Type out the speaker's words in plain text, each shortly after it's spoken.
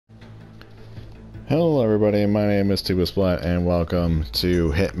Hello everybody, my name is Tubasplat and welcome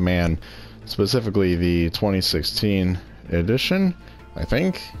to Hitman, specifically the 2016 edition, I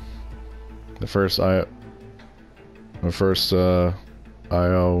think. The first IOI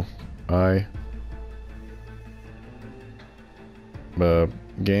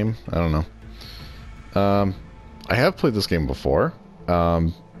game, I don't know. I have played this game before.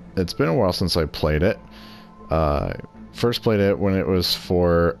 It's been a while since I played it. First played it when it was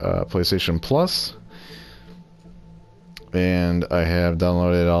for PlayStation Plus. And I have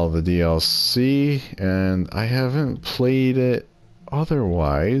downloaded all the DLC, and I haven't played it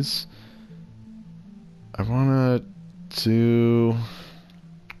otherwise. I want to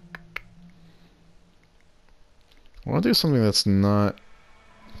do something that's not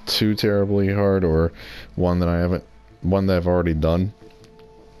too terribly hard, or one that I've already done.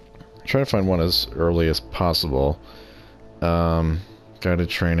 Try to find one as early as possible. Guided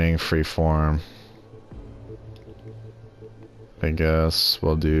training, freeform. I guess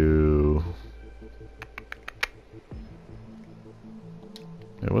we'll do...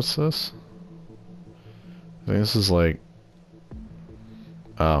 Hey, what's this? I think this is like...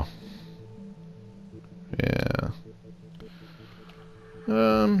 Oh. Yeah.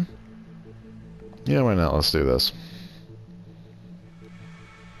 Yeah, why not? Let's do this.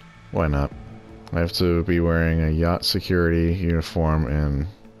 Why not? I have to be wearing a yacht security uniform and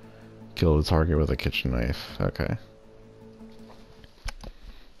kill the target with a kitchen knife. Okay.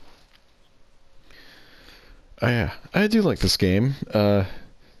 Yeah, I do like this game. I've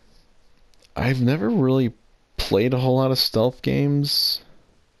never really played a whole lot of stealth games.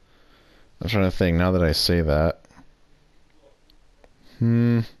 I'm trying to think now that I say that.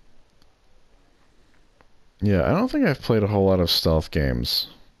 Yeah, I don't think I've played a whole lot of stealth games.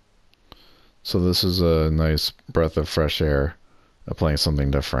 So this is a nice breath of fresh air of playing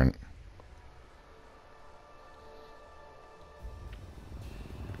something different.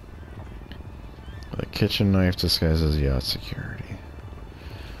 A kitchen knife disguises yacht security.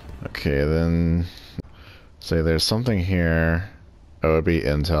 Okay, then say there's something here. It would be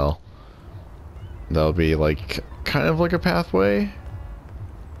intel. That'll be like kind of like a pathway.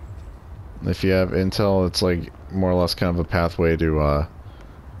 If you have intel, it's like more or less kind of a pathway to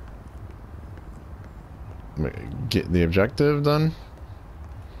get the objective done.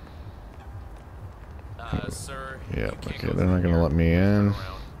 Sir, yep, okay, they're not gonna let me in.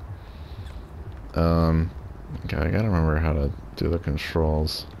 Okay, I gotta remember how to do the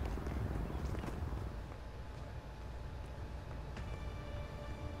controls.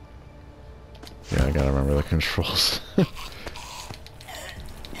 Yeah, I gotta remember the controls.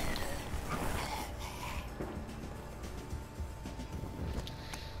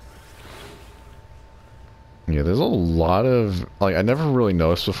 Yeah, there's a lot of, like, I never really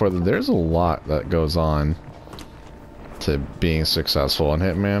noticed before that there's a lot that goes on to being successful in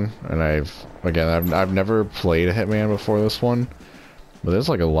Hitman, and I've never played a Hitman before this one, but there's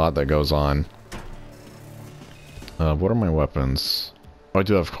like a lot that goes on. What are my weapons? Oh, I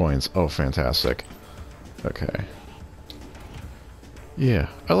do have coins. Oh, fantastic. Okay. Yeah,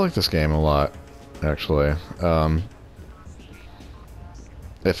 I like this game a lot, actually.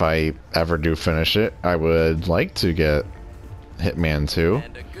 If I ever do finish it, I would like to get Hitman 2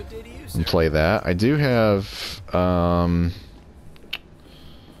 and play that. I do have, I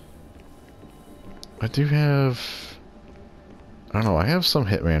don't know, I have some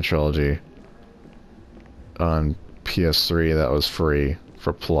Hitman trilogy on PS3 that was free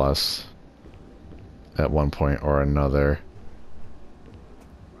for Plus at one point or another.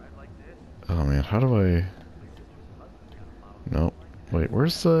 Oh man, how do I... Nope. Wait,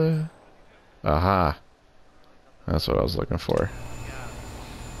 where's the... Aha! That's what I was looking for.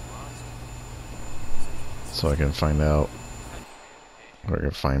 So I can find out where I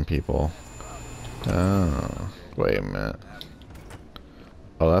can find people. Oh, wait a minute.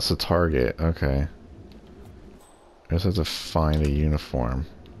 Oh, that's a target. Okay. I just have to find a uniform.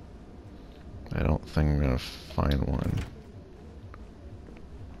 I don't think I'm gonna find one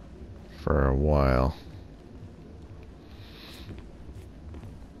for a while.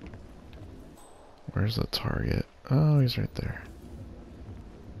 Where's the target? Oh, he's right there.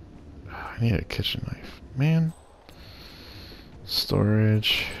 I need a kitchen knife. Man.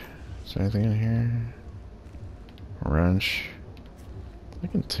 Storage. Is there anything in here? Wrench. I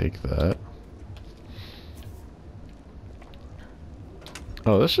can take that.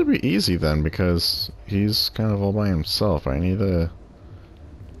 Oh, this should be easy then, because he's kind of all by himself. I need to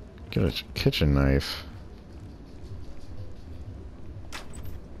get a kitchen knife.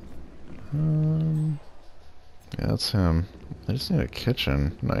 Yeah, that's him. I just need a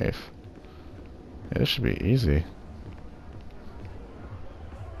kitchen knife. Yeah, this should be easy.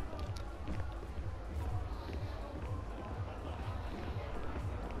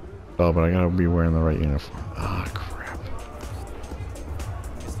 Oh, but I gotta be wearing the right uniform. Ah, crap.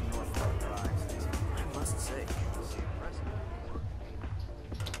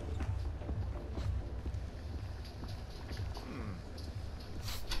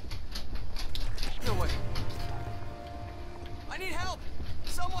 No way. I need help!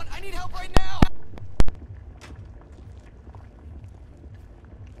 Someone, I need help right now!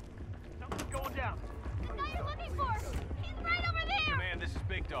 Something's going down. The guy you're looking for! He's right over there! Man, this is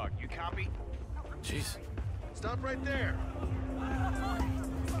Big Dog. You copy? Jeez. Stop right there.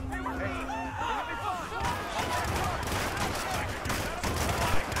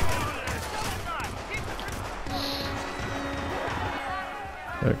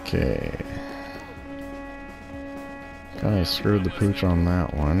 Okay. Kinda screwed the pooch on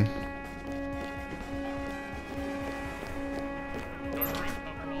that one.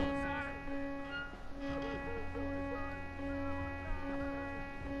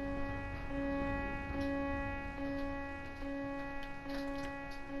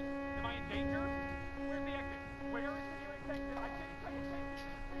 Am I in danger? Where's the exit? Where is the nearest exit? I can't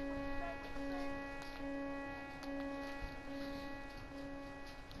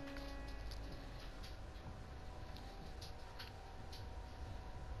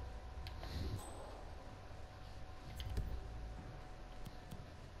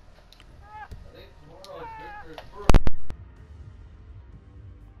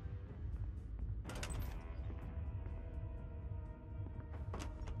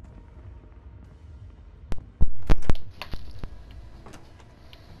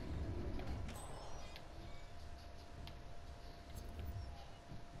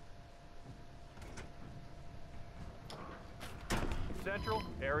Central,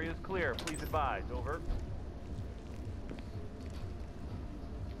 area is clear. Please advise. Over.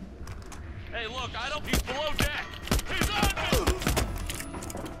 Hey, look, I don't... He's below deck! He's on me!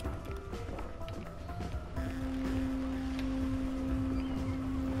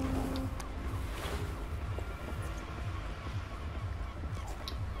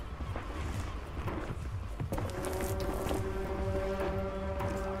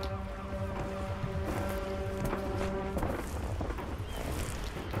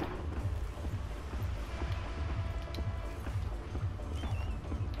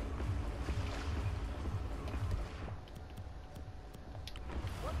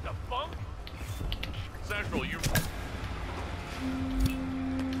 What the funk? Central, you...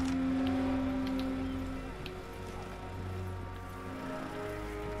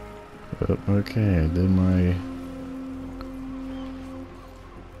 Okay, I did my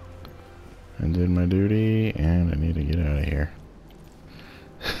duty, and I need to get out of here.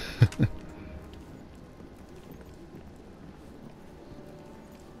 Okay,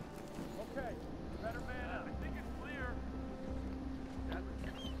 better man. I think it's clear.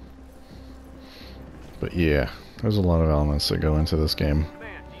 But yeah, there's a lot of elements that go into this game.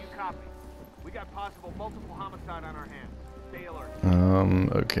 Man, do you copy? We got possible multiple homicide on our hands. Stay alert.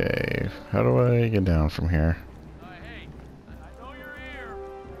 Okay. How do I get down from here? Hey, I know you're here.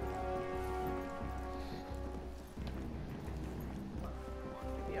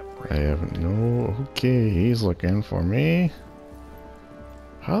 I have no... Okay, he's looking for me.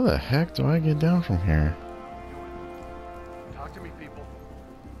 How the heck do I get down from here? Talk to me, people.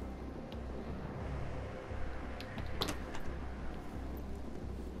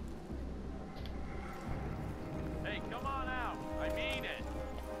 Hey, come on out. I mean it.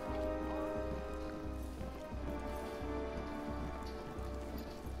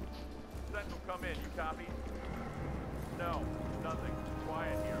 Central, come in. You copy? No, nothing.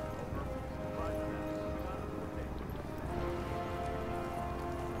 Quiet here. Over. Roger that.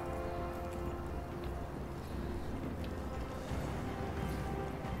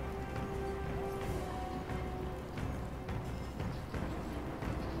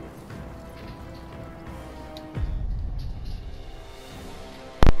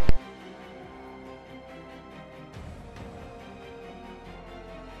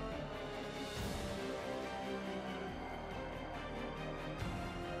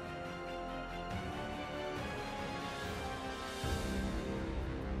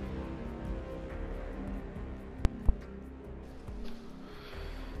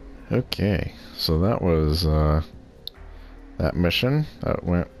 Okay, so that was that mission. That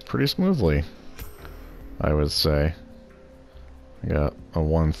went pretty smoothly, I would say. I got a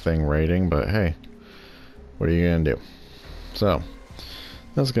 1 thing rating, but hey, what are you gonna do? So,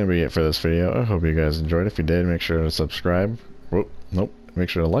 that's gonna be it for this video. I hope you guys enjoyed. If you did, make sure to subscribe. Whoop, nope. make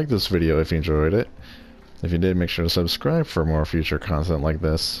sure to like this video if you enjoyed it. If you did, make sure to subscribe for more future content like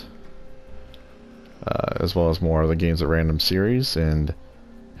this, as well as more of the Games at Random series, and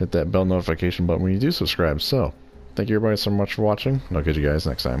hit that bell notification button when you do subscribe. So, thank you everybody so much for watching, and I'll catch you guys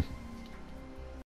next time.